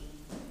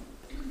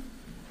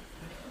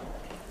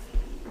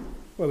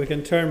Well, we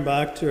can turn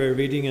back to our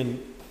reading in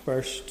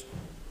 1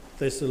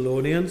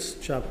 Thessalonians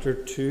chapter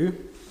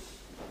 2.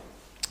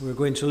 We're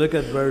going to look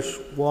at verse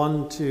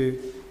 1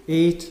 to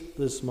 8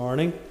 this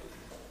morning.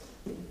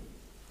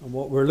 And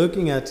what we're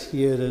looking at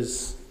here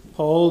is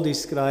Paul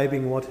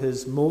describing what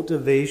his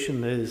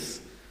motivation is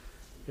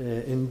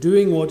in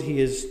doing what he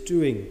is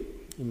doing,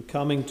 in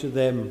coming to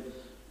them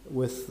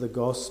with the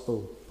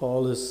gospel.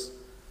 Paul is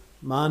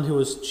a man who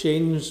was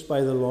changed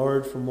by the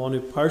Lord from one who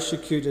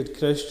persecuted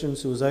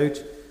Christians, who was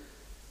out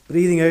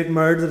breathing out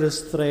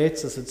murderous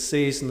threats, as it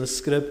says in the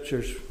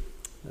scriptures,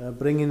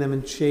 bringing them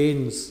in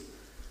chains,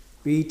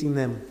 beating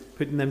them,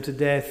 putting them to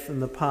death in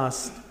the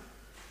past,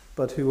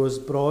 but who was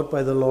brought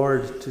by the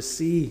Lord to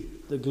see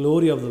the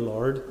glory of the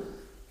Lord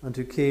and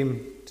who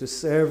came to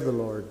serve the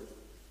Lord.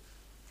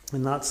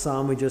 In that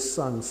psalm we just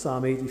sung,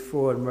 Psalm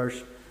 84,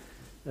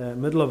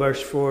 middle of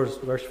verse 4,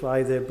 verse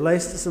 5 there,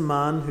 "Blessed is the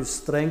man whose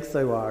strength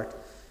thou art,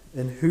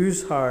 in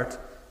whose heart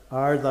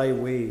are thy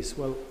ways."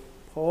 Well,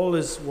 Paul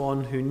is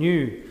one who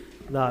knew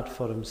that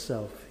for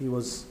himself. He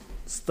was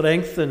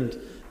strengthened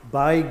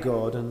by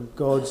God, and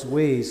God's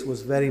ways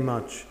was very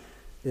much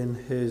in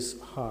his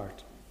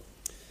heart.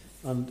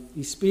 And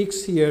he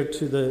speaks here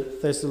to the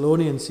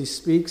Thessalonians, he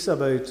speaks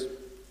about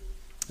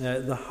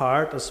the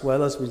heart as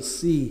well, as we'll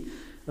see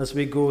as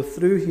we go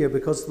through here,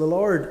 because the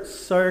Lord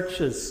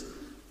searches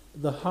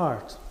the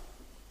heart.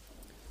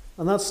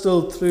 And that's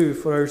still true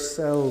for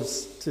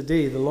ourselves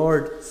today. The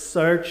Lord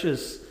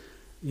searches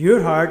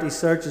your heart, he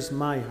searches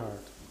my heart.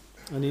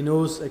 And he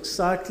knows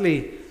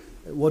exactly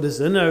what is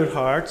in our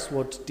hearts,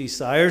 what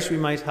desires we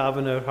might have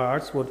in our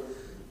hearts, what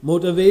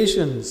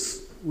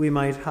motivations we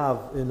might have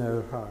in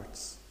our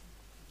hearts.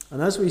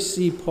 And as we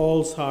see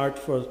Paul's heart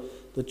for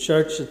the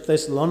church at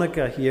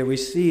Thessalonica here, we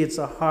see it's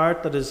a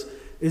heart that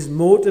is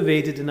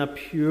motivated in a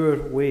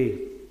pure way,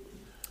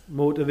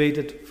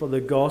 motivated for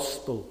the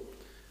gospel,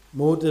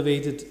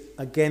 motivated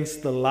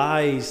against the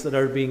lies that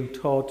are being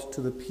taught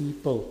to the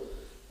people,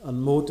 and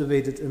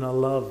motivated in a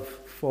love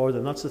for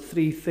them. That's the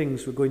three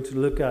things we're going to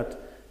look at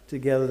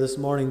together this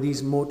morning,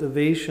 these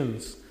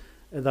motivations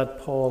that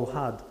Paul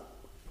had.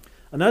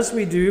 And as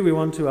we do, we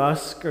want to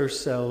ask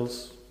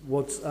ourselves,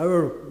 what's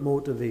our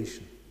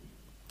motivation?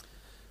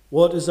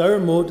 What is our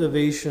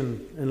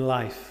motivation in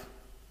life?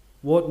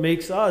 What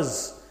makes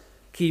us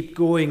keep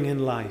going in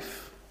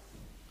life?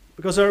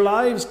 Because our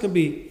lives can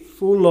be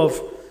full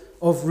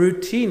of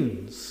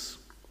routines,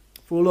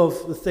 full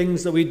of the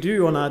things that we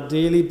do on a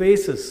daily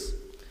basis.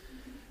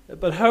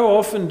 But how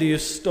often do you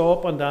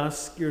stop and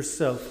ask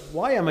yourself,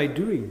 why am I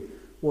doing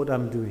what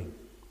I'm doing?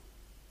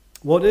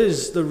 What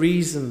is the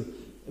reason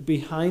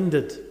behind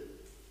it?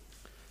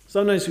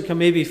 Sometimes we can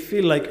maybe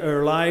feel like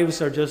our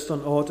lives are just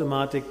on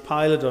automatic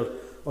pilot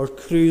or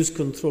cruise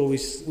control. We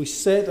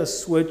set a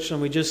switch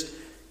and we just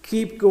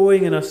keep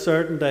going in a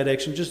certain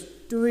direction,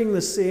 just doing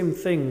the same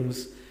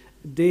things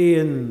day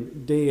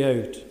in, day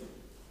out.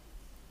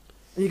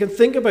 And you can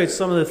think about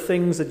some of the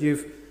things that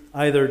you've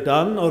either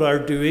done or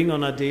are doing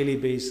on a daily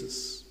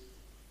basis.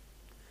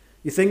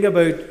 You think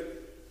about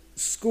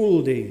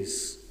school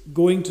days,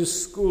 going to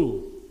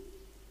school.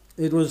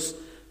 It was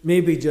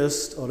maybe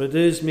just, or it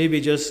is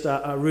maybe just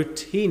a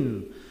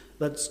routine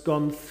that's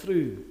gone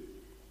through.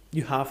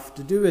 You have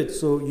to do it,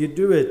 so you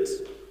do it.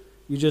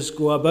 You just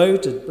go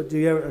about it. But do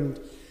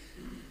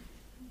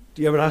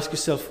you ever ask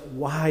yourself,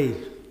 why?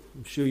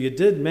 I'm sure you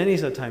did many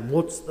a time.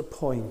 What's the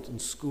point in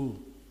school?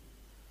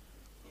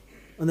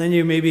 And then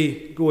you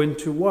maybe go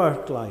into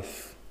work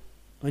life,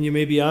 and you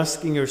may be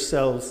asking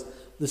yourselves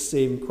the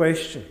same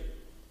question.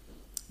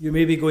 You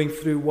may be going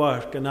through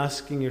work and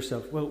asking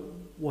yourself, well,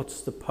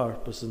 what's the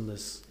purpose in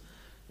this?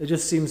 It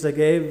just seems like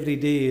every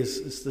day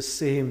is the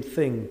same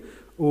thing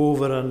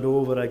over and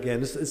over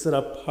again. Is there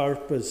a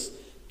purpose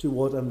to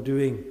what I'm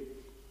doing?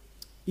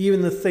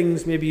 Even the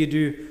things maybe you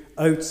do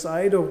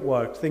outside of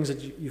work, things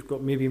that you've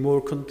got maybe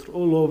more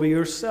control over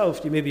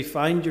yourself. You maybe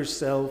find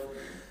yourself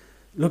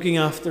looking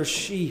after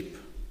sheep,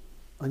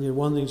 and you're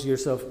wondering to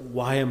yourself,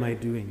 why am I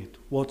doing it?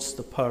 What's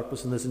the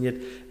purpose in this? And yet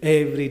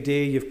every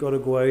day you've got to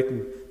go out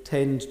and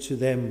tend to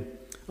them.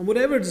 And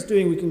whatever it's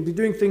doing, we can be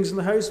doing things in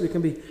the house. We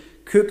can be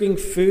cooking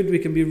food. We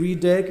can be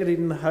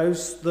redecorating the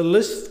house. The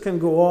list can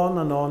go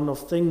on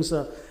of things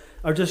that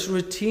are just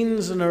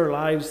routines in our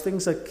lives,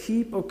 things that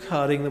keep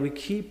occurring, that we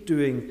keep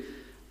doing.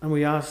 And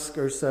we ask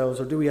ourselves,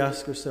 or do we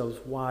ask ourselves,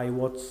 why?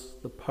 What's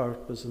the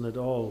purpose in it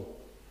all?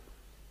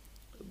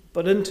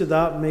 But into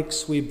that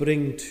mix we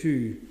bring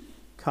too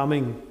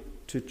coming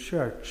to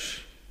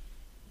church.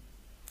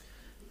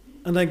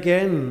 And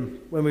again,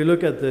 when we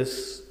look at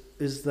this,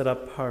 is there a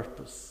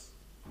purpose?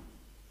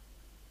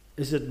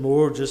 Is it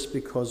more just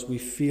because we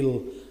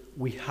feel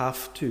we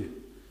have to?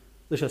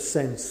 There's a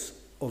sense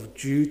of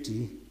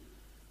duty,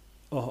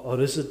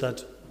 or is it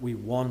that we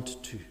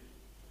want to?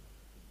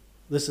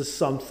 This is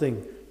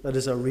something that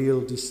is a real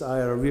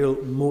desire, a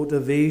real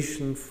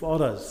motivation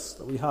for us,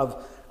 that we have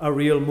a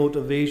real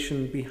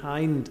motivation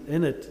behind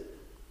in it.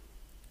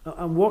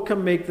 And what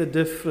can make the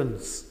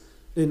difference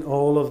in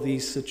all of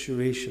these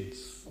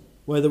situations?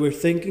 Whether we're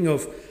thinking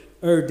of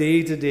our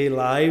day-to-day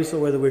lives, or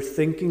whether we're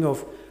thinking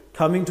of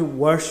coming to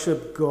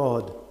worship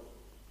God,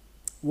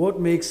 what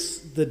makes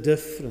the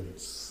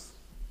difference?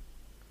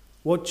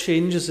 What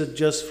changes it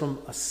just from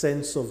a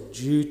sense of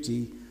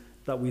duty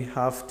that we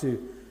have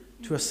to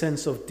a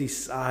sense of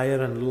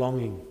desire and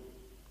longing?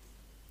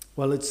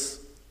 Well, it's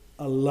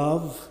a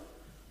love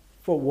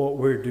for what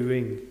we're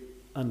doing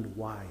and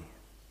why.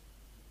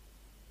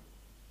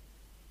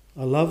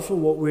 A love for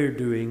what we're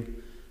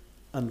doing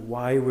and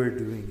why we're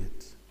doing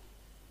it.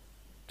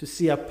 To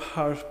see a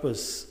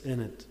purpose in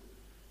it.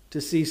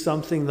 To see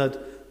something that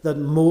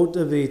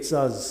motivates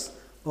us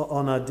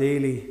on a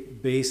daily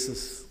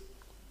basis.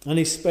 And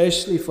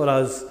especially for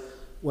us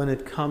when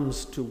it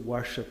comes to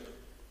worship.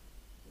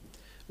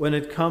 When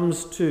it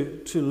comes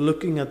to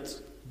looking at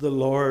the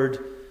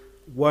Lord,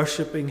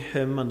 worshipping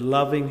Him and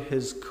loving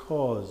His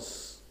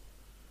cause,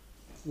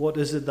 what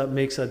is it that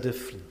makes a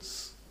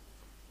difference?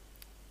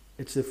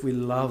 It's if we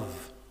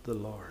love the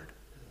Lord.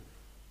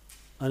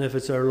 And if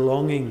it's our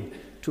longing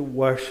to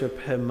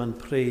worship Him and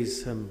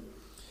praise Him.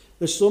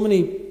 There's so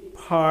many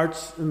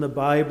parts in the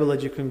Bible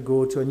that you can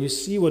go to, and you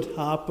see what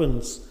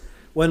happens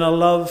when a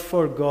love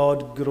for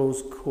God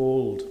grows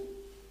cold.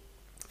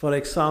 For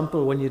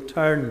example, when you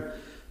turn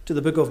to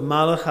the book of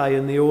Malachi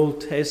in the Old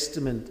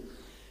Testament,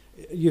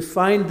 you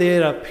find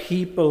there a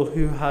people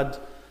who had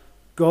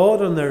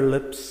God on their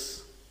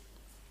lips,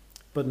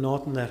 but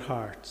not in their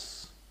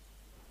hearts.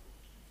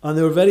 And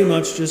they were very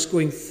much just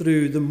going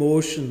through the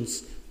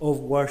motions of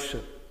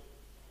worship,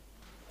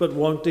 but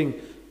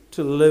wanting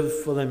to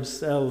live for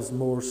themselves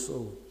more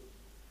so.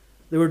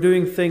 They were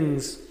doing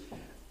things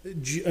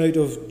out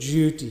of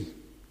duty.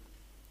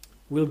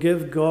 We'll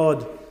give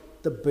God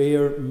the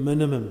bare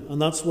minimum, and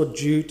that's what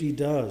duty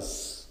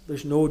does.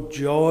 There's no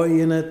joy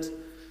in it.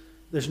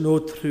 There's no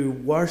true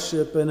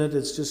worship in it.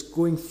 It's just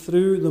going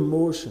through the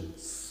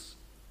motions.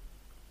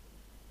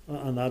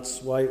 And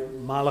that's why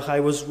Malachi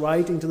was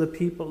writing to the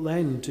people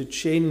then, to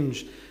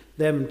change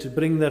them, to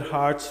bring their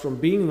hearts from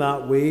being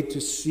that way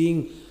to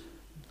seeing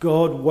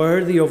God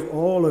worthy of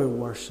all our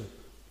worship.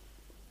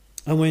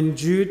 And when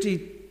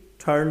duty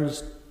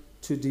turns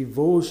to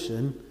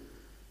devotion,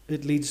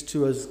 it leads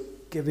to us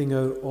giving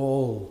our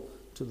all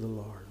to the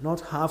Lord.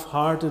 Not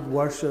half-hearted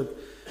worship,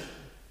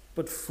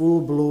 but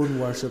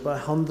full-blown worship,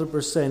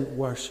 100%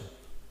 worship.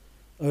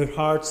 Our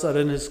hearts are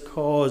in His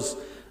cause,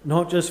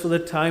 not just for the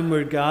time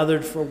we're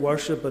gathered for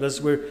worship, but as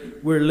we're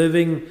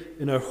living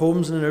in our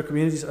homes and in our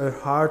communities, our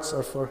hearts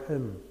are for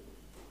Him.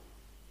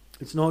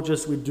 It's not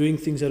just we're doing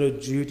things out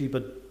of duty,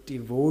 but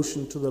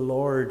devotion to the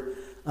Lord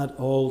at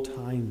all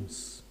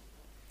times.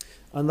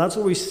 And that's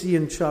what we see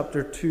in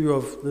chapter 2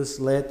 of this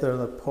letter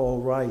that Paul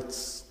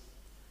writes.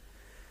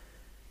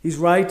 He's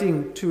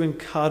writing to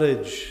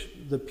encourage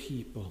the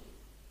people.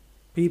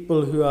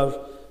 People who have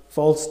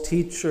false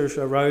teachers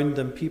around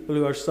them, people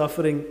who are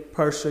suffering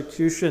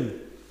persecution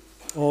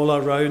all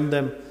around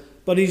them.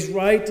 But he's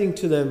writing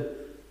to them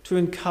to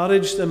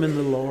encourage them in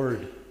the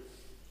Lord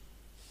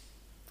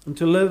and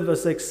to live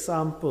as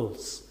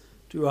examples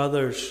to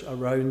others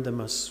around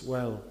them as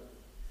well.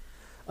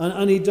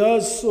 And he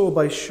does so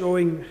by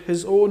showing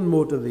his own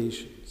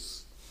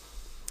motivations.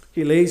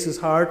 He lays his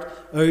heart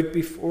out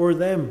before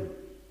them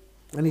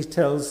and he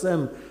tells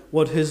them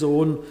what his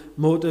own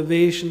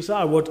motivations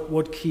are,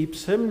 what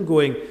keeps him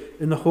going,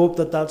 in the hope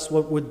that that's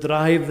what would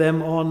drive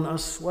them on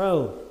as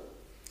well.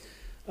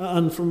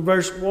 And from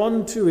verse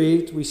 1 to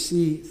 8, we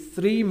see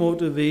three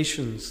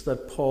motivations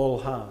that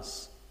Paul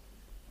has.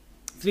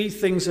 Three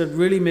things that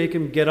really make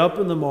him get up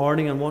in the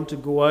morning and want to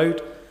go out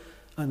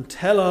and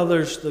tell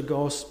others the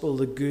gospel,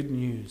 the good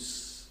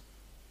news.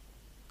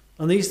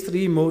 And these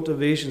three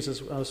motivations,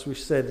 as we've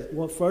said,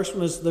 the first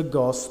one is the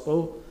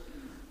gospel.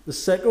 The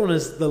second one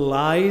is the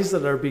lies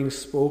that are being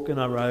spoken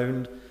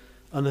around.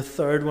 And the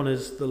third one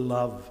is the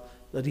love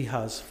that he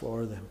has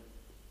for them.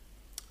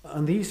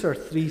 And these are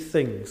three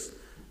things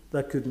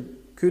that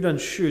could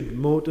and should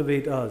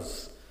motivate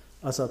us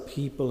as a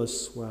people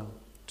as well.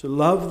 To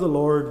love the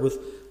Lord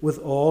with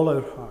all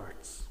our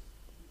hearts.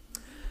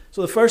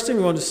 So the first thing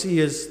we want to see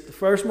is, the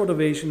first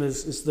motivation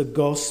is the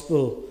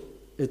gospel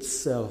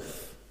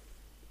itself.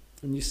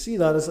 And you see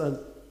that as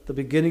at the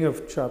beginning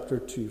of chapter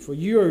 2. For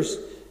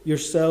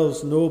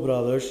yourselves know,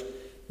 brothers,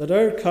 that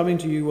our coming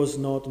to you was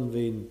not in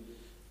vain.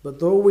 But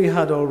though we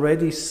had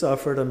already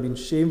suffered and been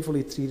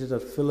shamefully treated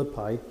at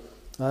Philippi,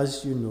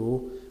 as you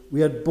know, we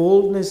had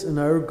boldness in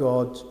our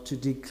God to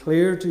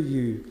declare to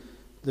you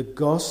the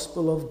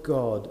gospel of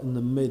God in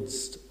the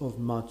midst of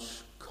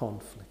much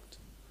conflict.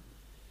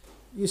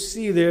 You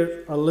see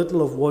there a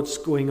little of what's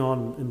going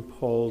on in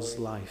Paul's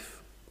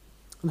life.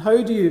 And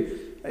how do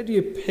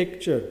you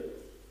picture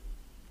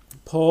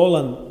Paul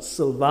and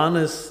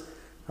Silvanus,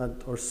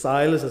 or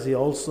Silas as he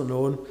also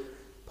known,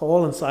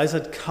 Paul and Silas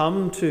had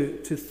come to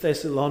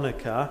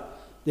Thessalonica.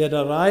 They had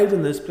arrived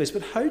in this place,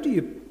 but how do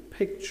you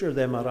picture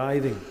them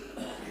arriving?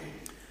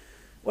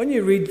 When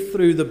you read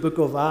through the book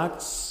of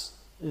Acts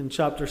in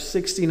chapter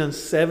 16 and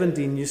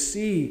 17, you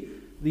see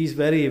these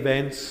very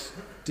events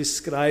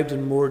described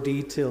in more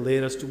detail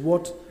there as to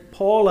what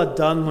Paul had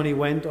done when he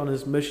went on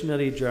his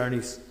missionary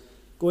journeys,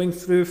 going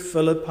through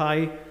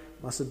Philippi,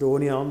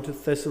 Macedonia, on to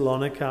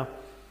Thessalonica.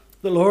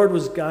 The Lord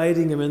was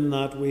guiding him in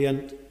that way,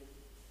 and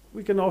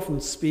we can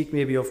often speak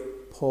maybe of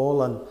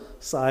Paul and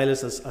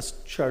Silas as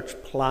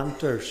church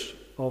planters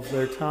of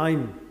their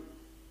time.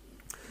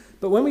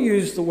 But when we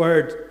use the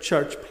word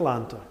church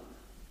planter,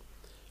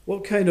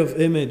 what kind of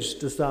image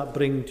does that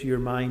bring to your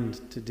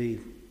mind today?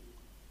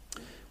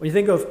 When you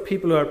think of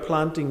people who are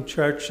planting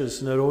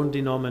churches in their own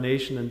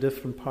denomination in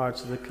different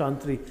parts of the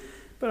country,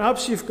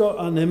 perhaps you've got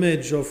an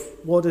image of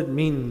what it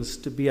means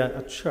to be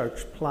a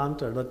church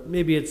planter, that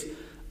maybe it's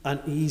an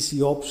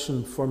easy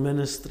option for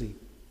ministry.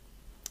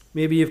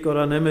 Maybe you've got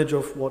an image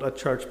of what a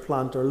church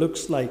planter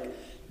looks like,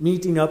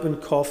 meeting up in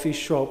coffee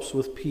shops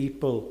with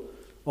people,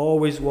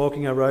 always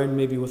walking around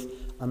maybe with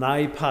an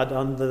iPad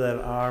under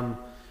their arm,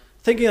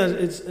 thinking that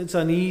it's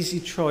an easy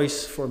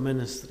choice for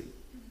ministry.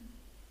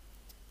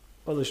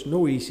 Well, there's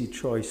no easy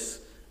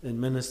choice in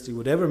ministry.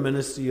 Whatever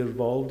ministry you're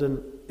involved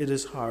in, it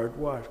is hard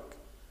work.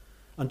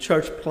 And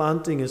church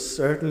planting is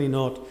certainly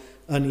not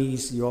an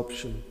easy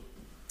option.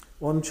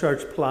 One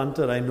church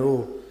planter I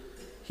know,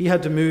 he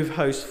had to move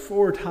house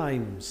 4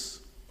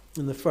 times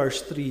in the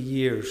first 3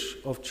 years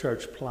of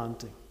church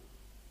planting.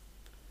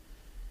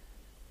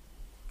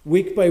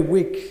 Week by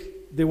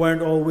week, they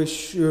weren't always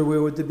sure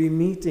where would they be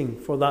meeting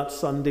for that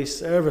Sunday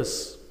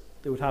service.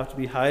 They would have to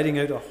be hiding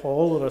out a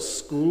hall or a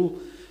school,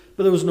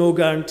 but there was no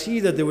guarantee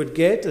that they would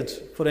get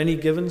it for any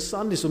given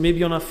Sunday. So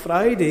maybe on a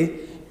Friday,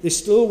 they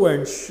still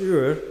weren't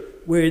sure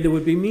where they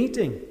would be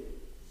meeting.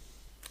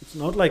 It's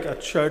not like a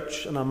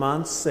church and a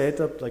manse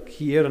setup like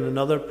here and in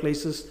other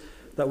places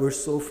that we're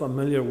so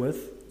familiar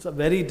with. It's a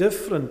very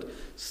different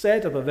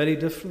setup, a very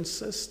different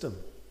system.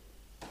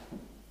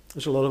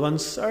 There's a lot of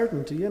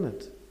uncertainty in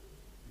it.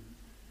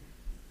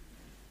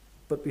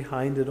 But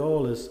behind it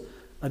all is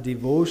a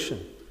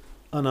devotion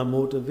and a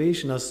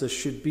motivation, as there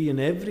should be in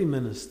every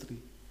ministry.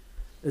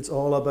 It's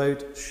all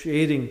about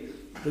sharing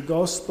the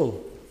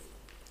gospel.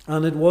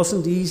 And it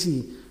wasn't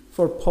easy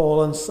for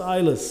Paul and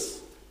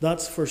Silas,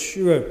 that's for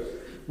sure.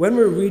 When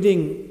we're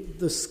reading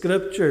the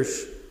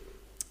scriptures,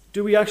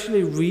 do we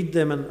actually read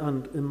them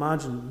and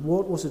imagine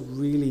what was it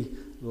really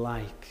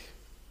like?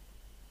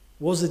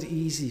 Was it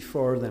easy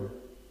for them?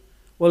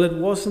 Well, it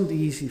wasn't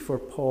easy for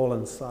Paul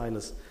and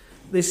Silas.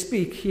 They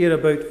speak here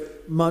about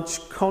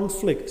much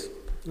conflict,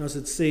 as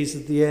it says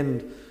at the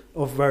end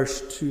of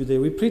verse 2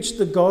 there. We preached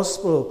the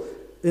gospel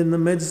in the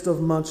midst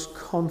of much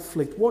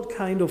conflict. What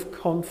kind of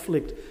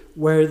conflict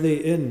were they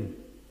in?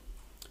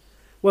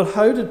 Well,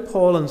 how did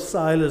Paul and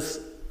Silas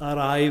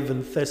arrive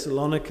in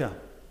Thessalonica?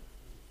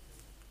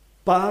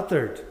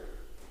 Battered,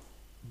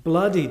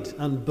 bloodied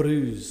and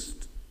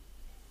bruised.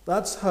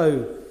 That's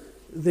how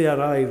they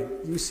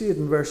arrived. You see it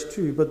in verse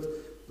 2. But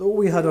though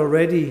we had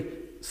already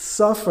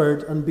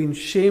suffered and been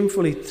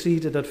shamefully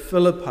treated at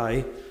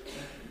Philippi,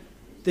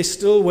 they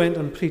still went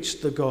and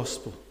preached the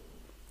gospel.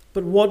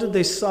 But what did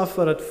they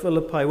suffer at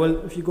Philippi?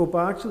 Well, if you go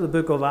back to the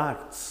book of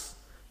Acts,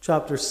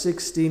 chapter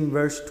 16,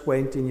 verse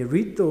 20, and you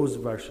read those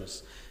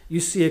verses, you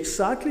see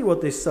exactly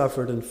what they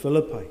suffered in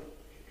Philippi.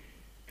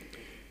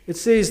 It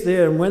says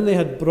there, and when they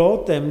had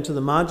brought them to the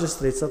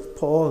magistrates, that's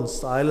Paul and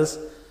Silas,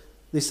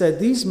 they said,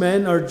 "These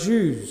men are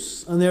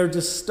Jews, and they are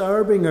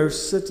disturbing our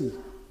city.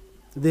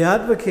 They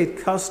advocate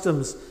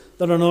customs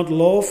that are not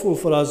lawful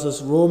for us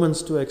as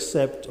Romans to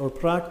accept or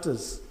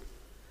practice."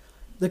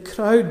 The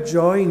crowd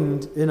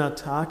joined in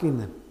attacking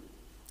them.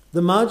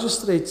 The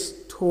magistrates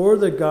tore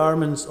the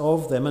garments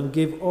of them and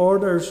gave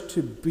orders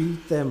to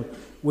beat them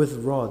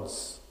with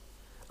rods.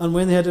 And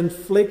when they had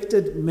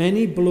inflicted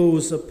many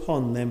blows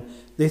upon them,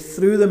 they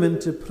threw them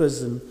into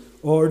prison,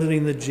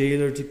 ordering the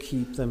jailer to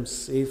keep them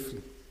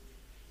safely.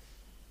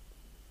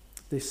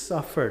 They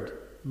suffered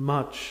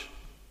much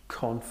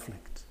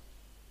conflict.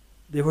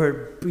 They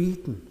were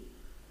beaten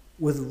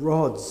with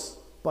rods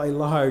by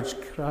large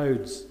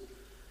crowds,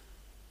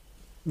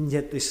 and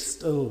yet they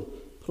still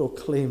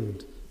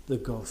proclaimed the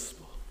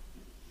gospel.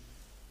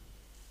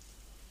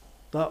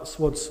 That's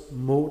what's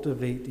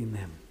motivating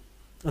them.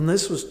 And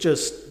this was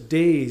just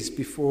days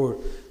before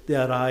they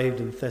arrived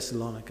in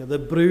Thessalonica. The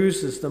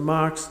bruises, the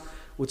marks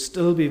would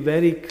still be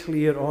very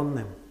clear on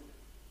them.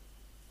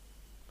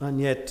 And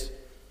yet,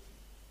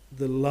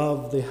 the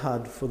love they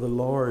had for the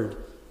Lord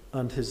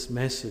and his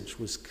message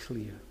was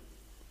clear.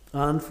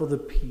 And for the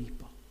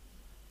people.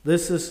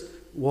 This is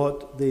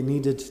what they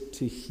needed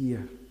to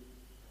hear.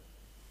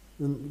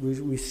 And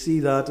we see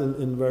that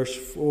in verse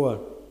 4.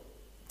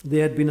 They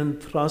had been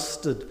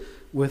entrusted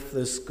with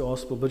this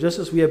gospel. But just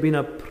as we have been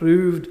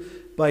approved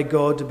by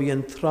God to be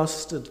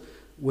entrusted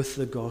with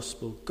the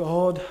gospel,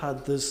 God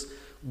had this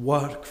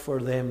work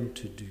for them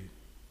to do.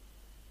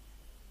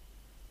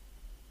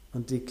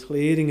 And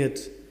declaring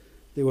it,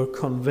 they were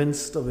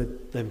convinced of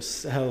it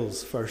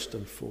themselves first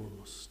and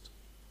foremost.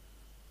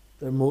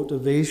 Their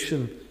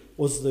motivation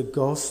was the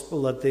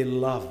gospel that they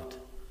loved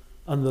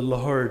and the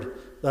Lord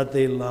that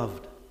they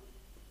loved.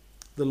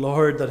 The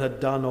Lord that had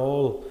done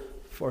all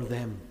for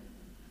them.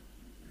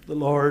 The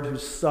Lord who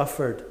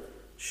suffered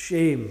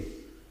shame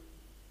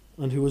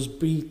and who was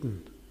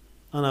beaten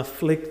and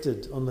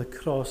afflicted on the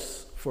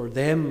cross for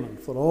them and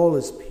for all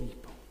his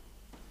people.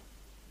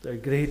 Their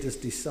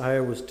greatest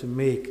desire was to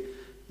make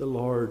the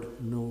Lord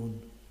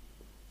known.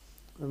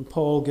 And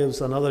Paul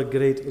gives another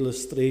great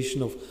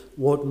illustration of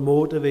what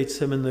motivates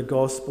him in the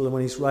gospel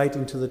when he's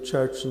writing to the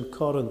church in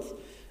Corinth.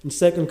 In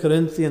 2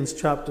 Corinthians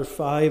chapter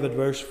 5 at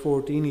verse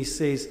 14, he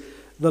says,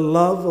 "The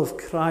love of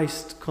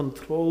Christ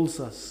controls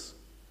us,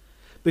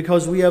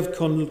 because we have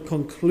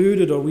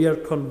concluded, or we are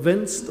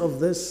convinced of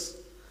this,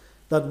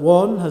 that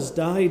one has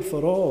died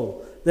for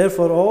all.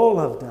 Therefore all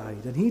have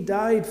died. And he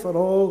died for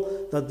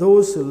all, that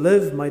those who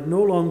live might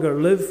no longer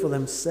live for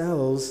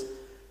themselves,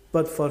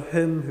 but for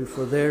him who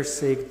for their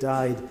sake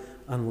died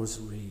and was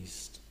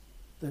raised."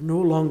 They're no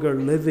longer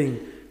living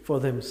for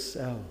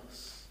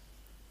themselves.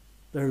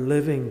 They're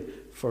living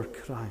for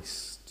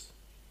Christ.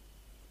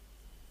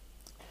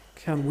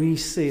 Can we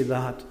say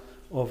that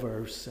of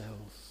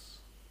ourselves?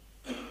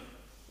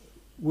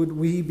 Would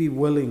we be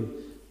willing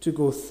to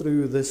go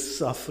through this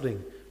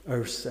suffering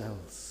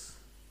ourselves?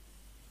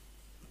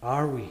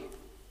 Are we?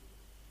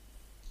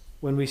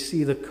 When we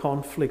see the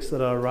conflicts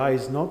that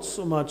arise, not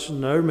so much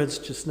in our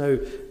midst just now,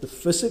 the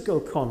physical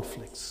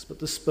conflicts, but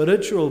the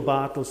spiritual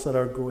battles that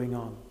are going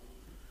on,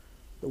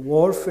 the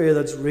warfare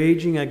that's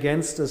raging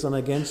against us and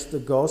against the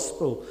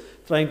gospel,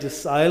 trying to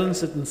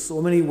silence it in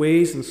so many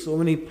ways, in so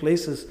many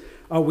places,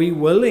 are we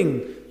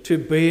willing to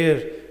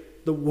bear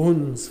the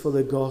wounds for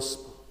the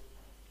gospel?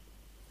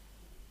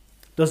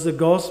 Does the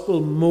gospel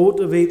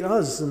motivate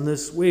us in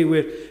this way,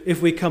 where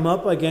if we come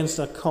up against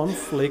a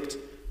conflict,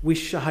 we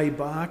shy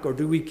back, or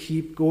do we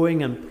keep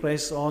going and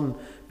press on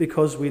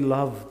because we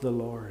love the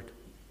Lord?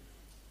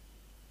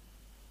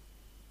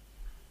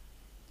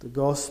 The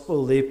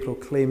gospel they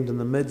proclaimed in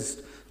the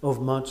midst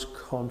of much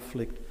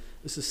conflict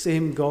is the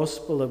same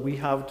gospel that we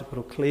have to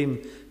proclaim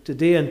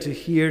today and to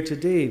hear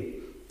today.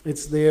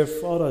 It's there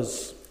for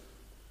us.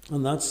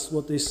 And that's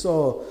what they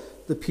saw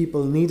the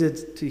people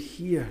needed to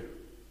hear.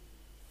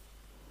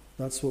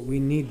 That's what we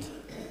need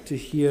to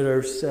hear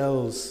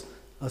ourselves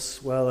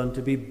as well, and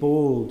to be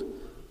bold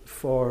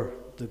for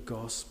the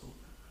gospel.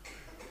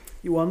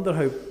 You wonder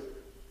how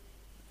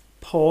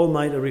Paul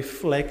might have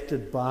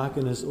reflected back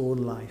in his own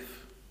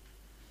life.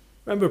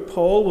 Remember,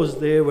 Paul was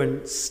there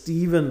when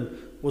Stephen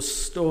was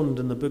stoned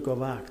in the book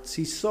of Acts.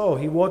 He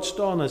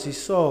watched on as he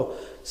saw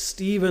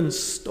Stephen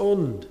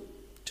stoned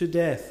to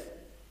death,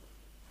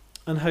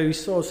 and how he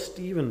saw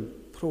Stephen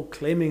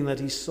proclaiming that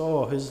he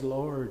saw his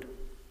Lord.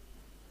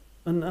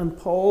 And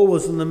Paul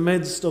was in the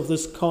midst of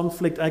this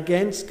conflict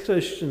against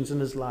Christians in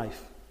his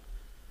life,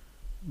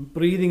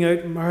 breathing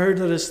out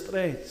murderous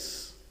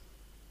threats,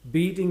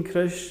 beating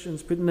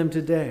Christians, putting them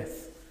to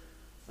death.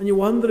 And you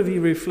wonder if he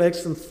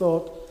reflects and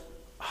thought,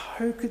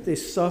 how could they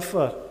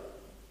suffer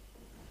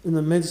in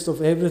the midst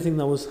of everything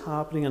that was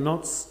happening and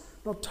not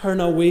turn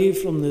away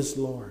from this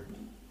Lord?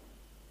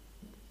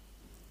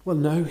 Well,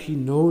 now he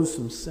knows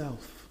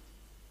himself,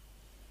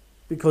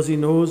 because he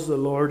knows the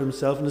Lord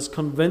himself and is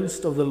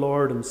convinced of the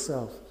Lord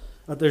himself,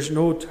 that there's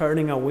no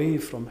turning away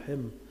from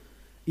him.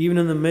 Even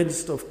in the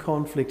midst of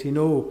conflict, he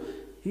knows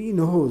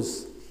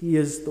he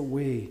is the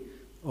way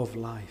of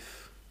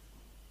life.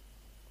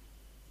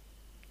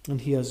 And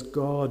he has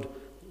God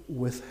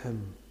with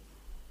him.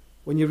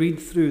 When you read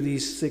through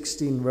these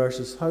 16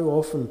 verses, how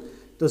often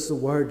does the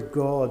word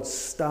God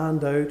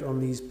stand out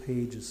on these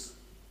pages?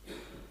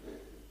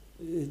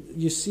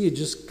 You see it,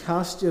 just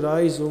cast your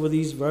eyes over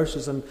these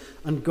verses, and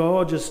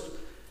God just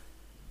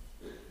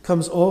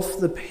comes off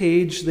the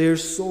page there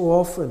so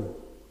often,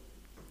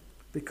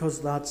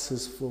 because that's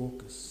his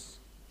focus.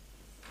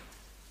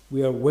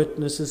 We are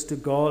witnesses to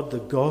God. The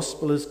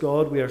gospel is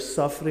God. We are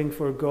suffering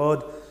for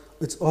God.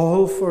 It's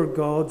all for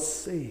God's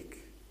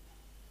sake.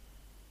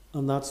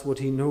 And that's what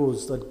he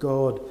knows, that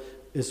God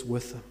is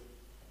with him.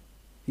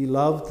 He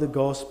loved the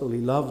gospel. He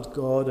loved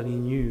God, and he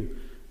knew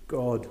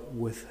God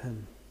with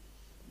him.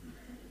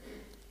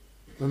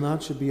 And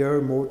that should be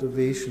our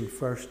motivation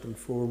first and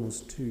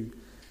foremost too.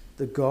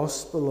 The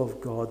gospel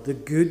of God, the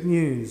good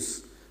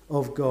news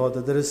of God,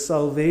 that there is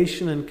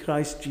salvation in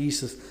Christ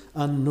Jesus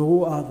and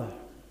no other.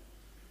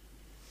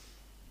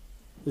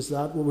 Is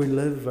that what we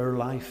live our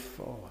life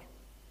for?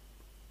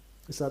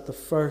 Is that the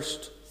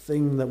first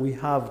thing that we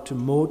have to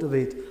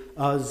motivate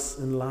us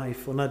in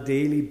life on a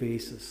daily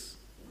basis?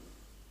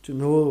 To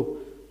know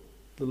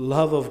the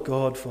love of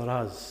God for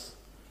us,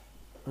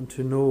 and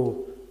to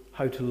know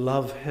how to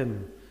love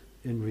him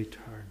in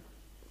return.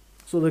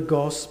 So the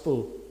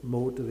gospel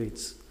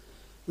motivates.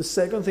 The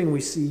second thing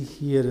we see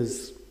here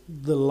is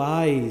the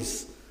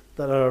lies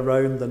that are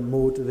around that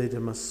motivate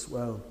him as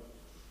well.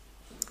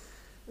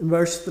 In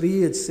verse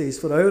 3 it says,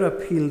 "For our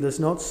appeal does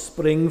not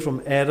spring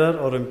from error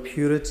or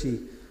impurity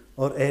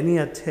or any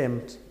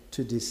attempt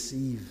to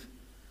deceive."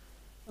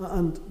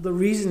 And the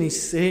reason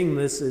he's saying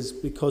this is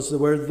because there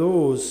were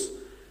those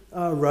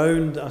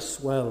around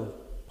as well.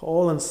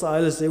 Paul and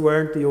Silas, they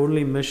weren't the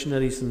only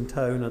missionaries in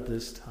town at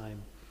this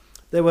time.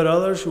 There were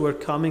others who were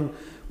coming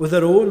with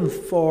their own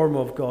form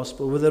of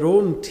gospel, with their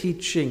own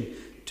teaching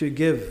to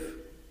give.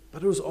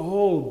 But it was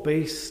all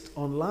based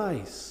on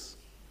lies.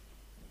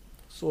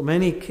 So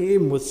many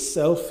came with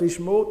selfish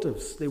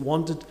motives. They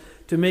wanted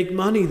to make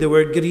money. They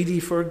were greedy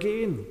for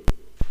gain.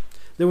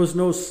 There was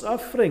no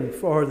suffering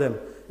for them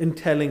in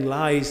telling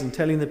lies and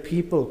telling the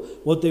people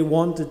what they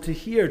wanted to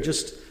hear.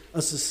 Just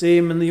as the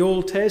same in the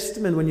Old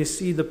Testament, when you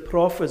see the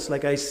prophets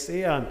like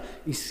Isaiah and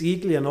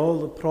Ezekiel and all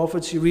the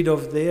prophets you read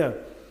of there,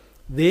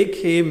 they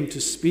came to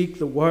speak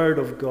the word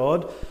of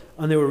God,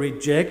 and they were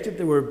rejected,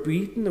 they were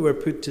beaten, they were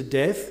put to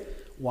death.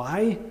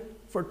 Why?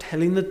 For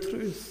telling the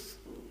truth.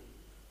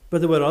 But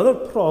there were other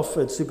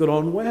prophets who got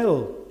on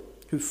well,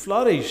 who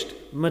flourished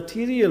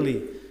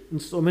materially in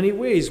so many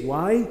ways.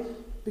 Why?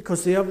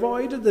 Because they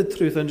avoided the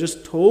truth and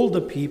just told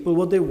the people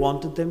what they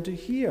wanted them to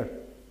hear,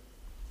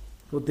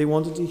 what they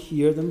wanted to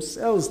hear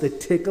themselves. They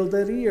tickled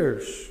their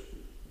ears.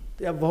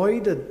 They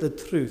avoided the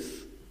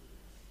truth,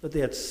 that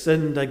they had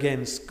sinned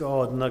against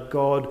God and that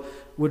God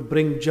would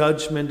bring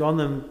judgment on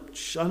them.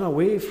 Shun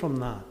away from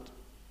that.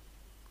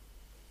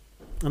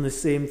 And the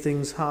same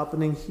thing's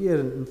happening here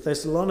in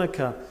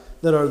Thessalonica.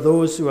 There are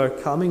those who are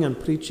coming and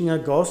preaching a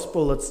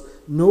gospel that's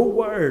no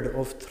word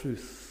of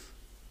truth.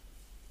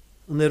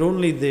 And they're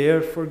only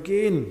there for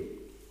gain.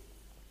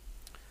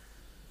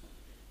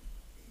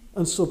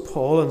 And so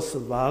Paul and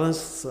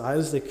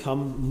Silas, they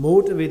come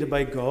motivated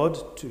by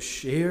God to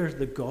share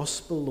the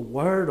gospel, the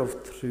word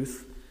of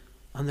truth,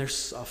 and they're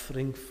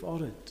suffering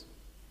for it.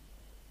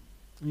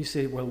 And you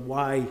say, well,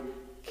 why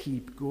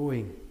keep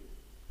going?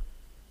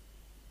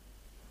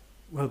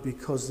 Well,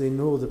 because they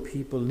know the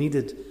people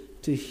needed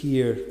to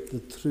hear the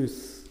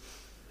truth.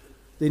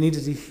 They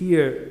needed to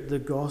hear the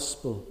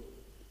gospel.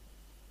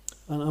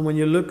 And when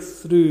you look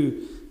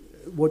through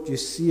what you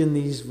see in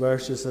these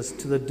verses as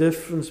to the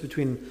difference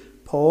between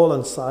Paul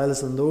and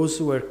Silas and those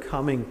who were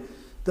coming,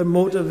 their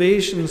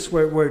motivations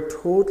were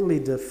totally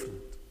different.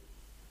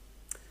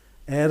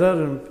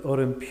 Error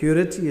or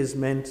impurity is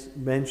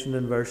mentioned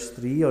in verse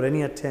 3, or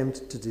any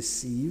attempt to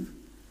deceive.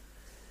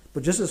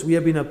 But just as we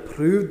have been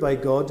approved by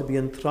God to be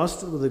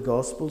entrusted with the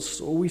gospel,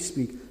 so we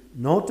speak,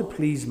 not to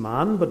please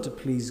man, but to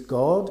please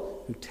God,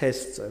 who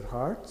tests our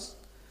hearts.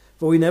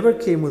 For we never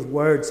came with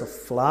words of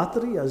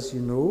flattery, as you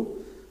know,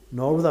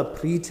 nor with a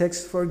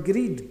pretext for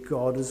greed,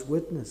 God is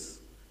witness.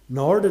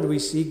 Nor did we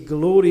seek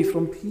glory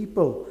from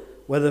people,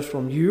 whether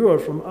from you or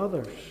from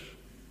others.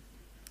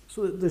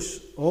 So there's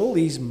all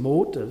these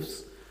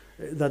motives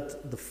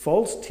that the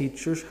false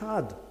teachers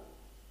had.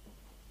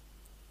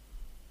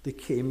 They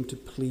came to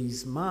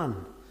please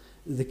man.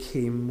 They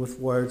came with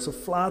words of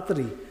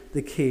flattery.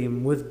 They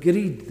came with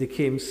greed. They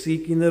came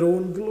seeking their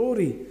own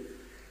glory.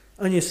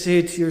 And you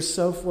say to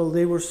yourself, well,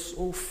 they were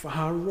so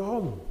far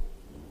wrong.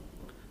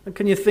 And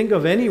can you think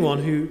of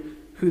anyone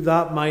who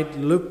that might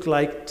look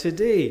like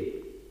today?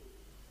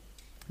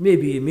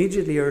 Maybe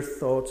immediately our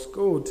thoughts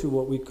go to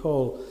what we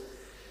call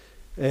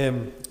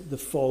the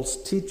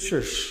false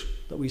teachers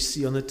that we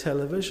see on the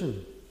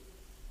television.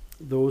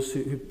 Those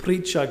who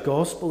preach a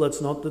gospel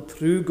that's not the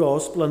true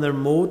gospel, and their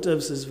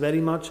motives is very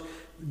much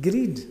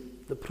greed.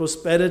 The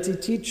prosperity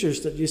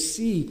teachers that you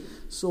see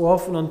so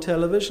often on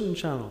television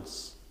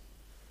channels.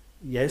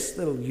 Yes,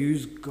 they'll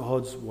use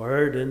God's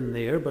word in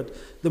there, but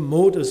the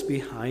motives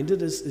behind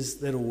it is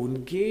their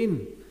own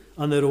gain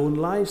and their own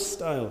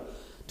lifestyle.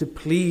 To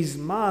please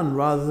man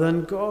rather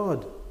than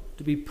God.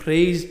 To be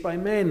praised by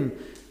men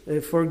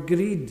for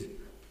greed,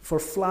 for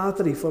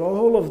flattery, for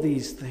all of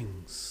these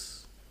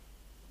things.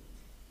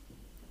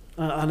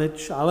 And it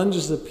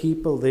challenges the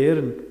people there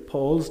in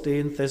Paul's day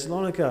in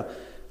Thessalonica.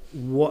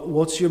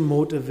 What's your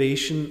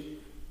motivation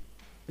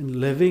in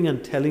living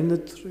and telling the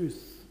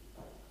truth?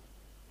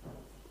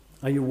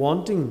 Are you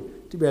wanting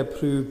to be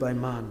approved by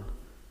man?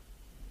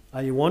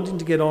 Are you wanting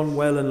to get on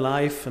well in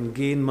life and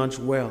gain much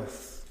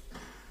wealth?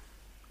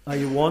 Are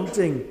you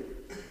wanting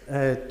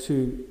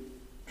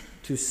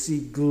to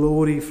seek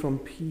glory from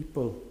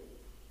people?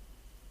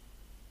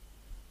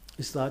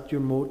 Is that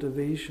your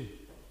motivation?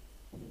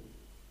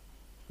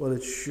 Well,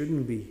 it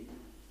shouldn't be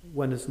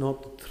when it's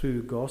not the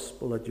true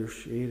gospel that you're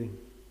sharing.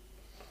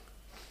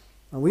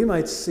 And we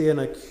might say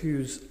and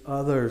accuse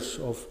others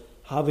of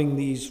having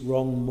these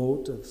wrong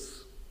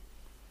motives.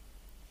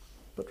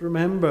 But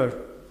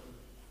remember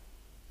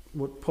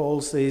what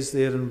Paul says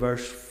there in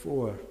verse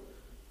 4,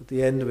 at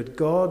the end of it,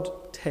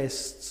 God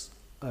tests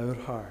our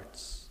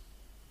hearts.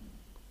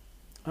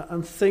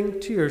 And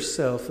think to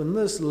yourself, in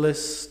this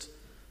list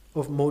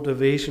of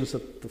motivations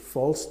that the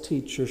false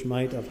teachers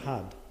might have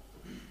had,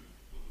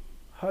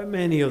 how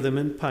many of them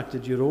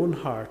impacted your own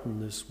heart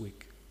in this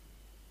week?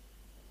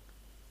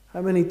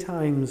 How many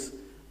times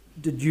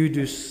did you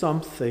do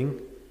something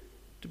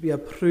to be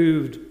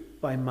approved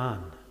by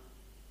man?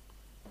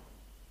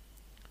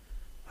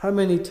 How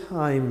many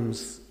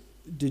times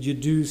did you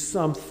do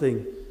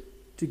something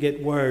to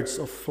get words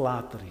of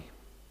flattery?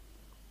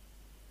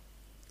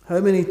 How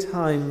many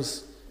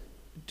times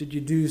did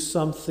you do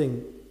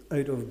something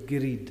out of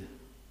greed?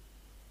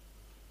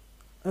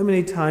 How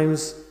many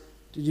times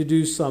did you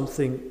do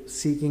something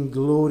seeking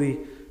glory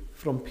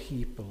from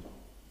people?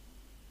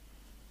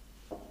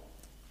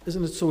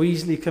 Isn't it so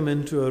easily come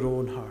into our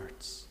own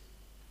hearts?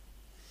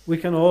 We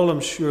can all,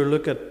 I'm sure,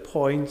 look at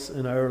points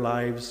in our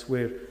lives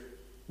where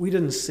we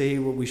didn't say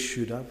what we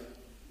should have,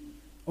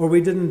 or we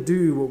didn't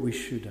do what we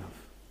should have,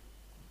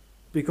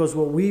 because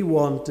what we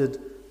wanted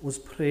was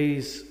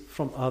praise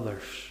from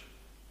others,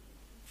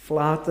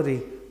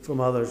 flattery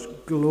from others,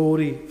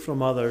 glory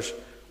from others,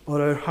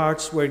 or our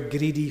hearts were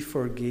greedy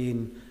for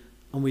gain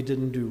and we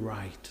didn't do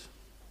right.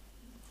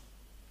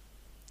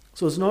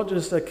 So it's not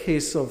just a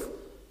case of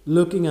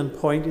looking and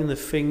pointing the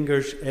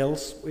fingers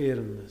elsewhere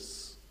in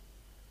this.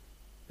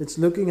 It's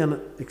looking and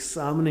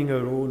examining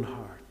our own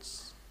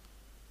hearts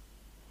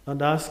and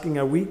asking,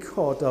 are we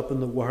caught up in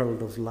the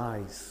world of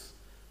lies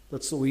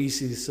that so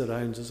easily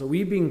surrounds us? Are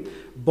we being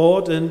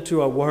bought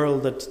into a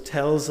world that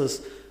tells us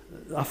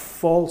a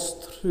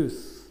false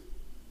truth?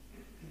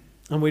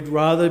 And we'd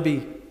rather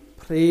be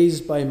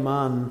praised by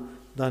man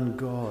than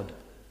God.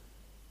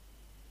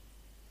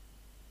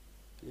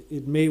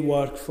 It may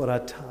work for a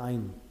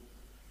time,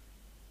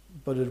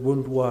 but it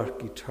won't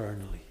work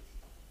eternally.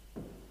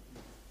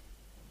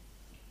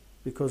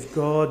 Because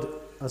God,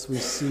 as we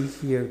see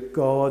here,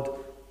 God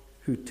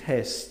who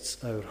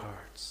tests our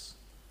hearts,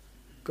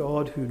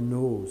 God who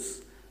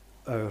knows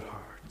our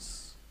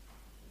hearts.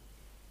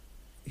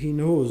 He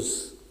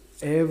knows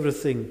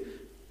everything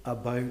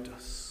about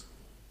us.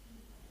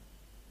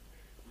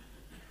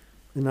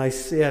 In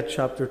Isaiah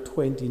chapter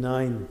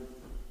 29,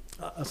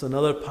 as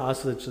another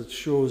passage that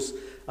shows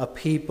a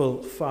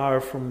people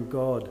far from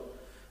God.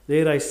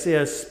 There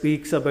Isaiah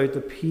speaks about the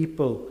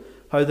people,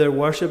 how they're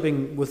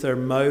worshipping with their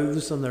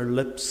mouths and their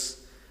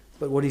lips.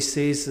 But what he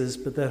says is,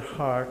 but their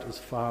heart is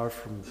far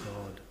from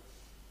God.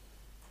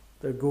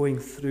 They're going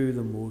through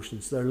the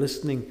motions. They're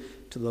listening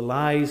to the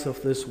lies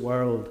of this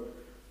world.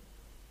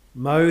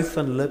 Mouth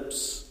and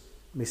lips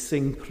may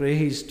sing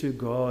praise to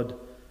God,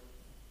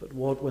 but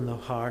what when the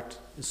heart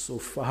is so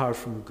far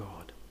from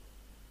God?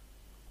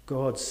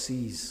 God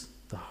sees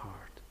the heart.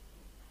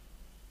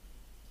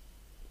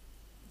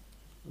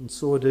 And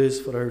so it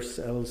is for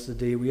ourselves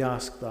today. We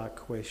ask that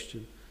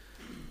question.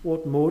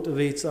 What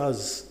motivates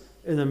us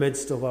in the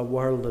midst of a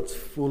world that's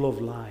full of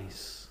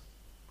lies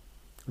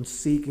and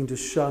seeking to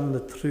shun the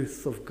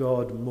truth of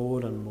God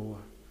more and more?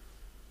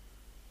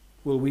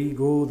 Will we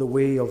go the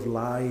way of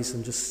lies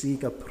and just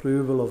seek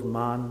approval of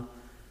man,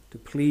 to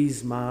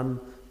please man,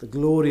 the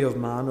glory of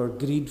man, or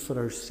greed for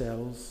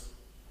ourselves?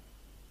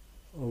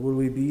 Or will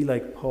we be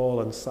like Paul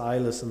and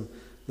Silas and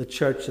the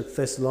church at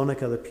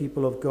Thessalonica, the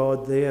people of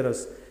God there,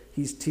 as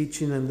he's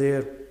teaching in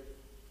there?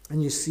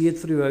 And you see it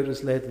throughout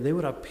his letter. They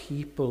were a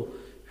people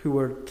who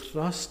were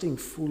trusting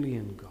fully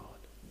in God,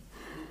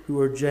 who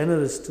were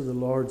generous to the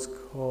Lord's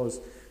cause,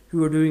 who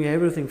were doing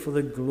everything for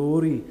the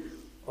glory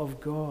of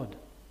God.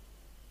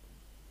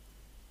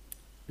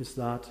 Is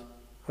that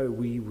how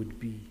we would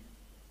be?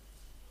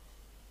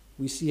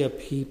 We see a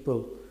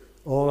people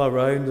all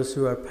around us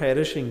who are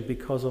perishing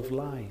because of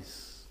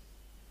lies.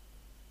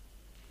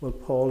 Well,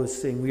 Paul is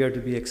saying we are to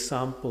be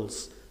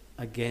examples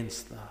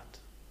against that,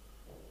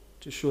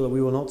 to show that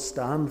we will not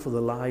stand for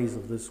the lies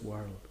of this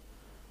world,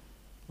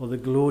 or the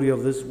glory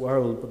of this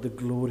world, but the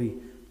glory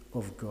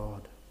of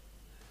God.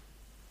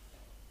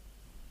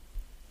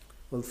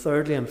 Well,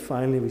 thirdly and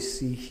finally, we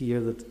see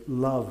here that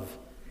love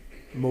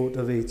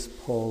motivates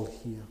Paul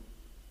here.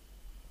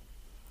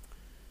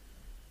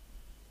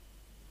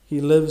 He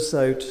lives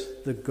out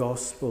the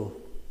gospel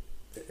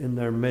in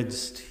their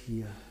midst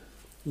here.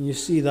 And you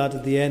see that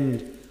at the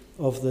end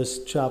of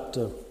this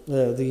chapter,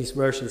 these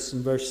verses,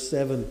 in verse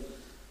 7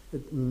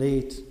 and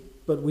 8.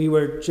 But we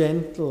were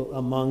gentle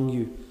among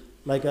you,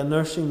 like a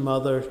nursing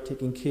mother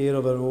taking care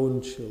of her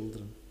own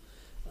children.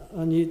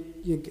 And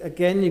you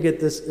get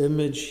this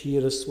image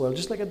here as well,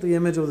 just like at the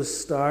image of the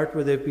start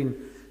where they've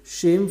been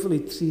shamefully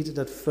treated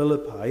at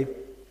Philippi.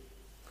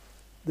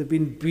 They've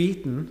been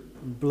beaten,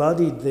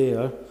 bloodied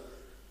there.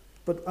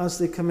 But as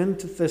they come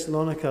into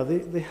Thessalonica,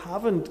 they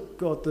haven't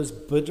got this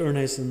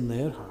bitterness in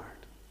their heart.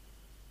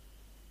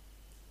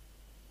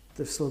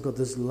 They've still got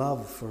this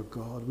love for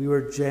God. We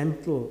were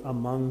gentle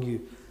among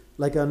you,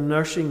 like a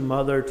nursing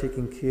mother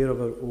taking care of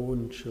her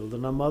own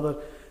children, a mother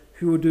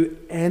who would do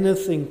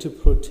anything to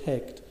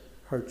protect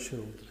her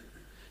children.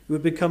 It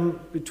would become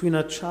between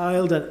a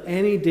child and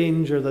any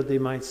danger that they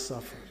might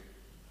suffer.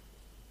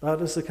 That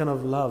is the kind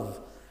of love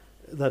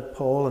that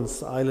Paul and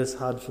Silas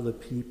had for the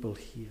people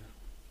here.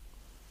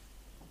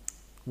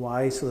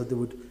 Why? So that they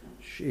would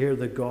share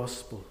the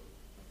gospel,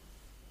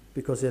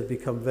 because it had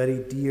become very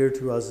dear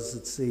to us, as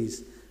it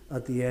says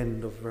at the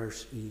end of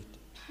verse 8.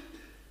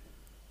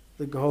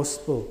 The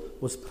gospel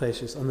was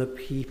precious and the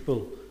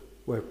people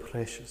were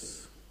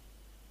precious.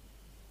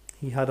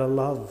 He had a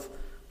love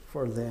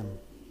for them.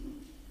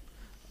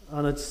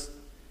 And it's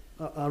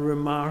a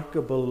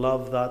remarkable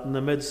love that in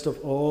the midst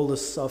of all the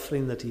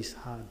suffering that he's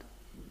had,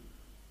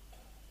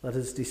 that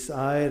his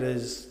desire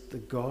is the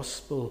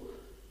gospel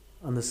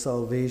and the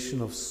salvation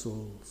of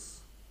souls.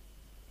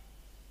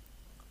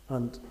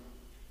 And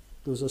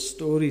there's a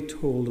story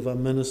told of a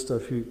minister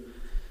who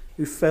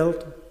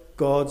felt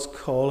God's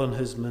call on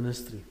his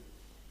ministry,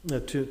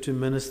 to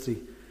ministry,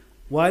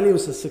 while he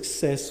was a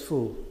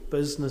successful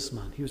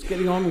businessman, he was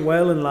getting on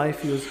well in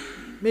life, he was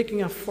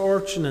making a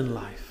fortune in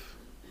life.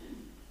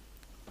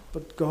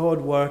 But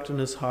God worked in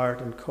his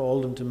heart and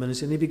called him to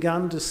ministry, and he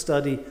began to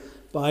study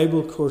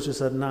Bible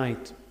courses at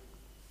night.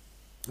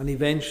 And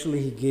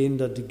eventually he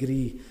gained a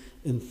degree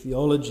in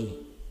theology.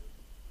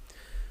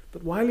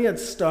 But while he had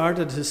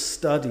started his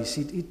studies,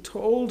 he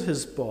told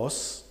his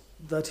boss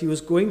that he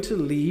was going to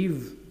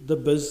leave the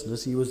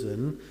business he was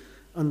in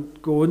and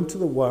go into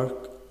the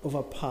work of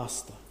a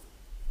pastor,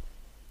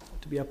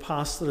 to be a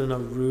pastor in a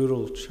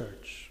rural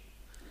church.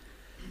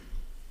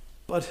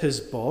 But his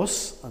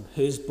boss and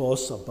his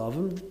boss above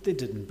him, they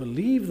didn't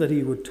believe that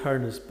he would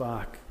turn his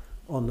back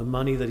on the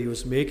money that he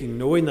was making,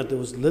 knowing that there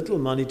was little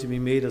money to be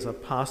made as a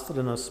pastor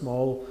in a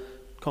small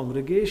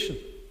congregation.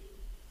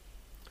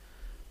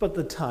 But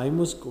the time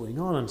was going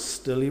on, and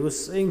still he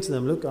was saying to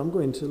them, look, I'm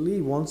going to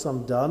leave. Once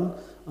I'm done,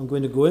 I'm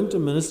going to go into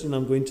ministry and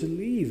I'm going to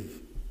leave.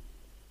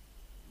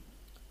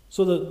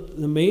 So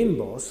the main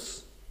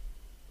boss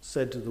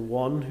said to the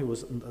one who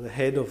was the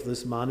head of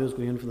this man who was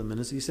going in for the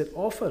ministry, he said,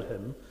 offer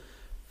him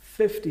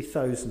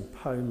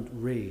 £50,000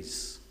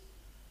 raise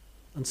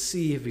and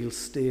see if he'll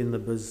stay in the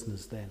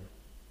business then.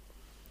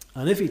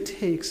 And if he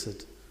takes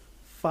it,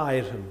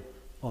 fire him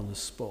on the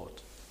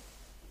spot.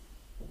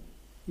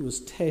 He was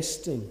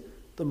testing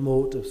the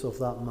motives of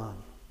that man.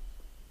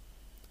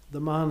 The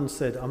man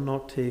said, I'm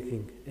not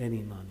taking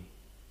any money.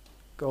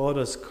 God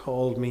has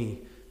called me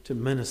to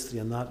ministry,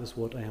 and that is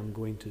what I am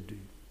going to do.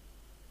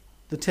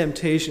 The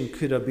temptation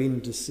could have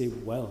been to say,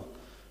 well,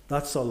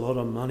 that's a lot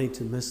of money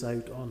to miss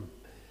out on.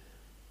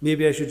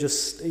 Maybe I should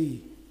just stay.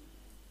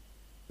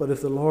 But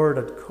if the Lord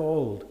had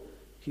called,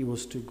 he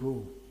was to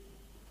go.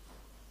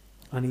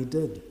 And he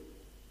did.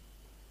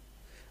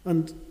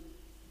 And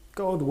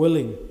God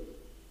willing,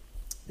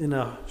 in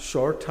a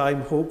short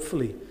time,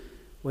 hopefully,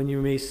 when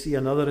you may see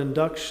another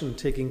induction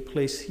taking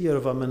place here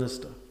of a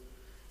minister,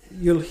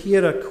 you'll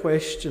hear a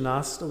question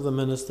asked of the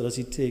minister as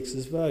he takes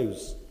his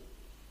vows.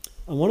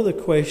 And one of the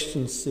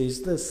questions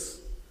says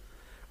this: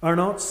 are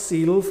not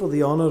zeal for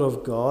the honour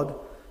of God,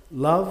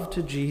 love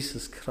to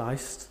Jesus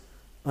Christ,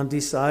 and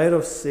desire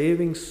of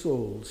saving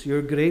souls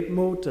your great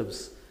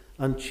motives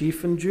and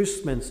chief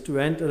inducements to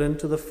enter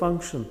into the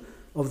function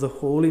of the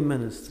holy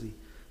ministry,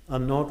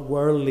 and not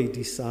worldly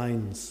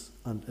designs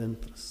and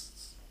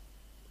interests?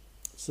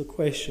 It's a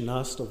question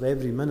asked of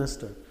every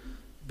minister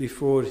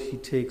before he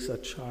takes a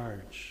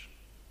charge.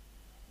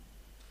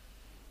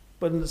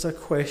 But it's a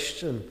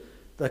question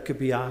that could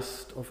be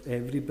asked of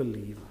every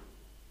believer.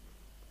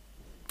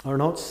 Are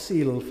not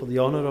zeal for the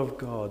honour of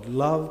God,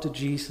 love to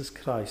Jesus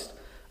Christ,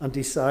 and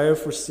desire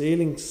for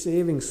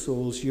saving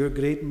souls your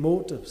great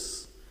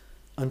motives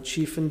and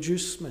chief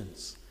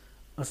inducements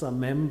as a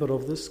member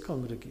of this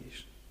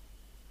congregation?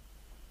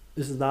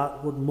 Is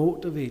that what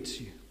motivates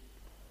you?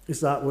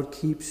 Is that what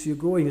keeps you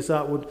going? Is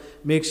that what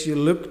makes you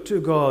look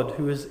to God,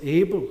 who is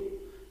able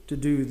to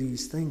do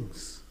these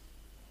things?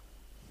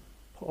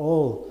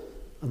 Paul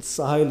and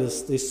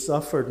Silas, they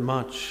suffered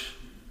much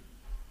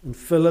in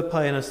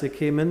Philippi, and as they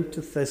came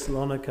into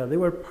Thessalonica, they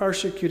were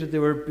persecuted, they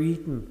were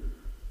beaten.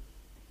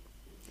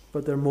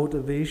 But their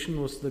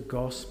motivation was the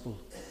gospel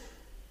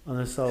and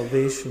the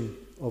salvation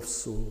of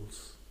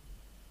souls.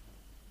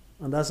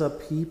 And as a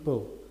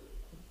people,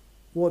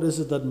 what is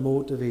it that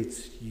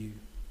motivates you?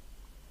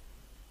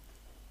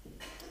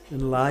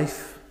 In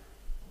life,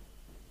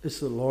 is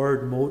the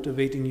Lord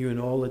motivating you in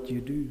all that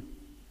you do?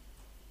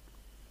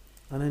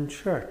 And in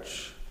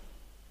church,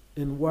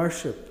 in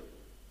worship,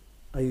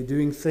 are you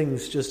doing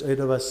things just out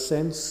of a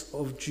sense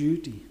of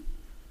duty?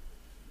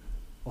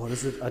 Or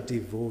is it a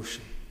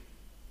devotion?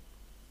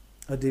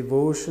 A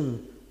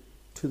devotion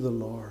to the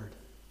Lord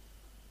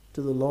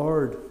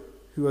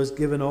who has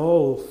given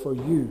all for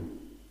you,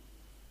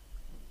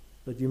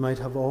 that you might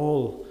have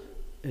all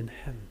in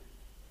him.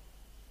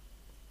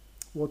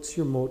 What's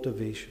your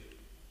motivation?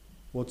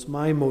 What's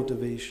my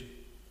motivation?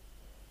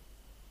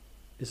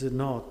 Is it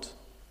not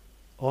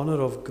honour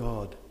of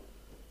God,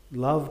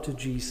 love to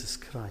Jesus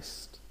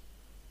Christ,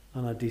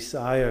 and a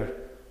desire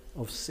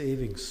of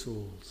saving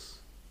souls,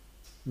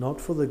 not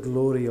for the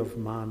glory of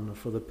man or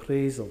for the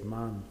praise of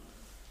man,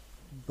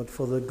 but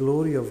for the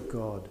glory of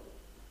God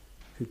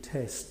who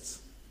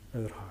tests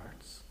our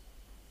hearts?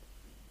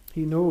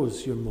 He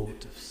knows your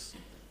motives.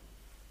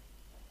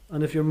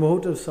 And if your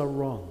motives are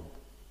wrong,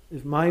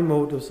 if my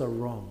motives are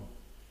wrong,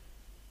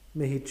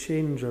 may he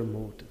change our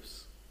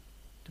motives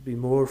to be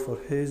more for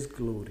his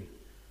glory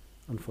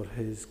and for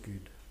his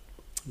good.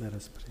 Let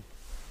us pray.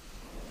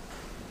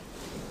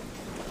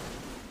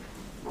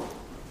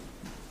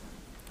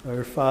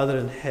 Our Father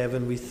in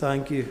heaven, we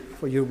thank you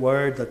for your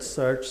word that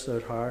searches our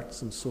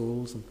hearts and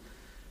souls and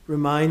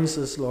reminds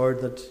us,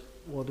 Lord, that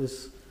what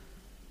is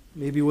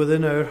maybe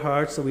within our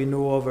hearts that we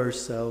know of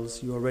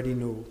ourselves, you already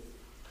know.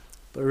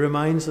 But it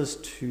reminds us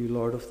too,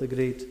 Lord, of the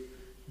great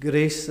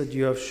grace that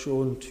you have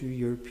shown to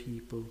your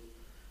people,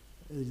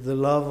 the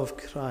love of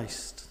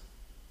Christ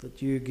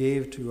that you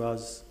gave to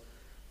us,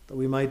 that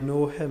we might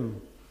know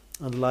him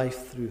and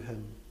life through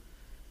him.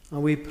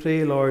 And we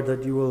pray, Lord,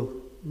 that you will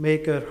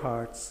make our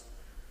hearts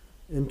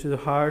into the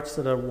hearts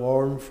that are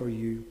warm for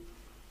you,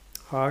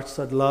 hearts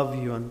that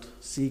love you and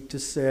seek to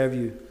serve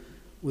you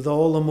with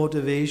all the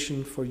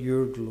motivation for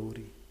your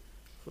glory,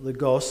 for the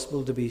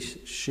gospel to be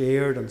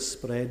shared and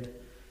spread,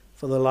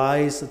 for the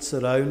lies that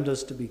surround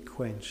us to be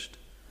quenched,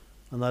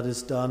 and that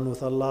is done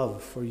with a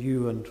love for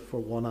you and for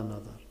one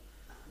another.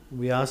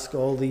 We ask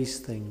all these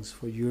things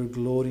for your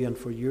glory and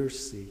for your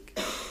sake.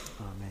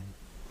 Amen.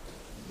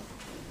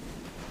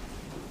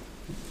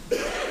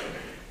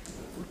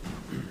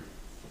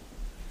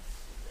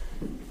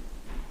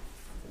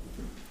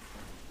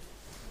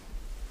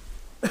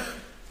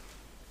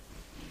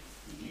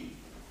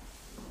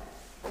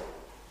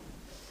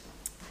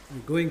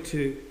 We're going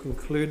to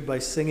conclude by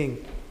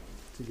singing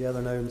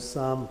together now in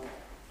Psalm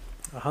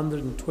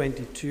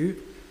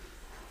 122,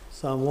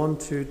 Psalm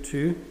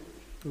 122.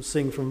 We'll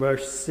sing from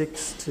verse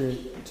 6 to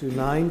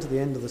 9 to the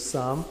end of the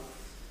psalm.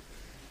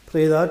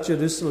 Pray that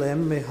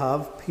Jerusalem may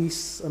have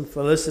peace and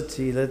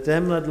felicity. Let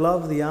them that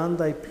love thee and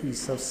thy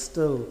peace have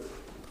still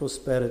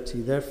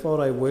prosperity.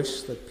 Therefore I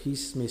wish that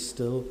peace may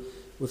still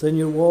within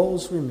your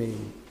walls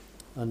remain,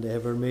 and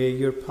ever may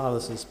your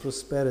palaces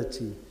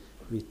prosperity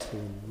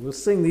retain. We'll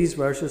sing these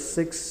verses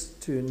 6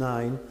 to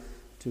 9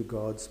 to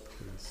God's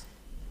praise.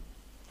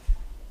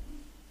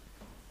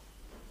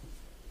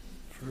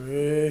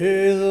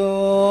 Pray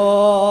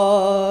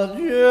that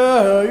Jerusalem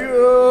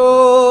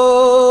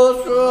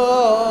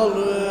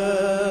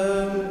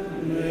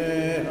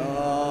may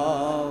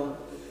have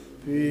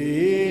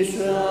peace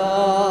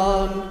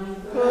and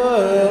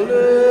felicity.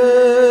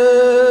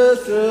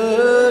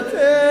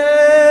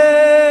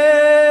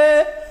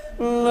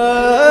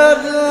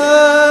 Let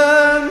them that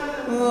love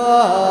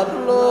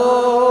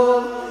thee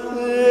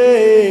and thy peace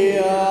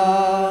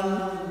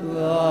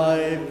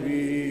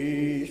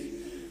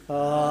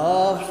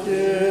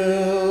have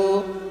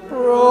still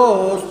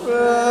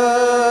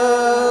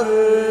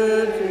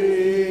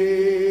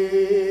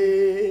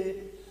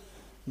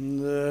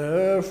prosperity.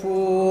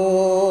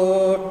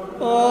 Therefore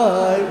I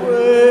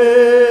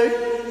wish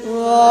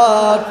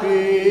that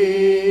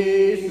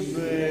peace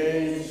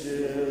may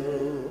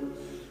still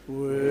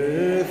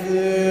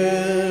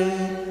within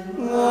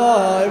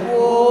thy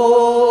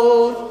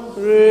walls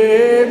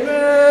remain,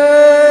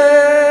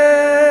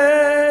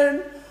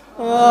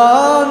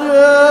 and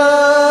ever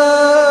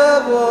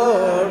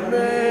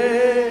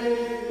may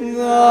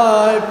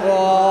thy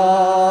palaces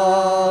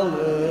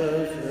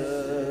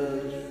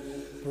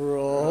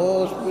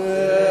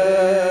prosperity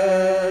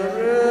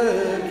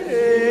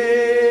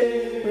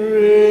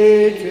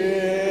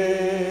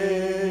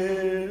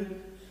retain.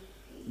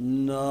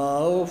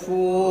 Now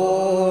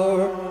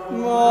for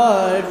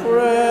my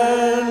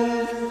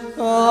friends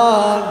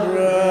and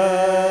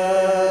brethren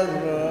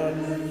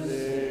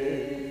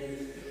sake,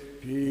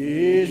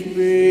 peace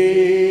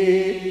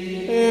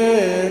be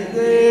in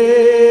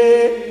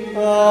thee,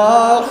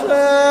 I'll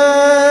say,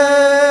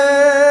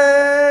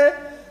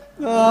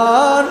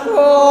 and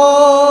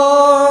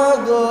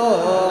for the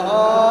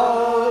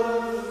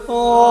house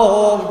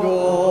of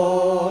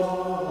God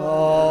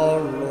our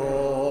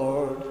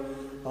Lord,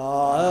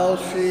 I'll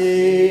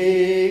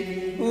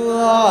seek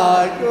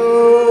thy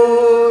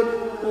good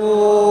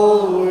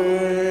always.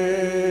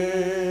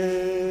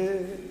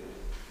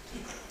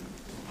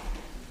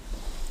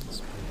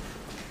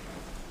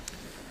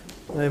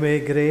 Now may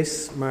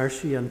grace,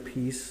 mercy, and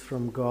peace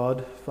from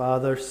God,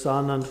 Father,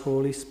 Son, and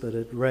Holy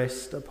Spirit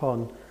rest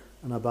upon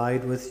and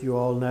abide with you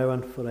all now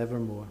and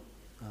forevermore.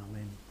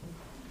 Amen.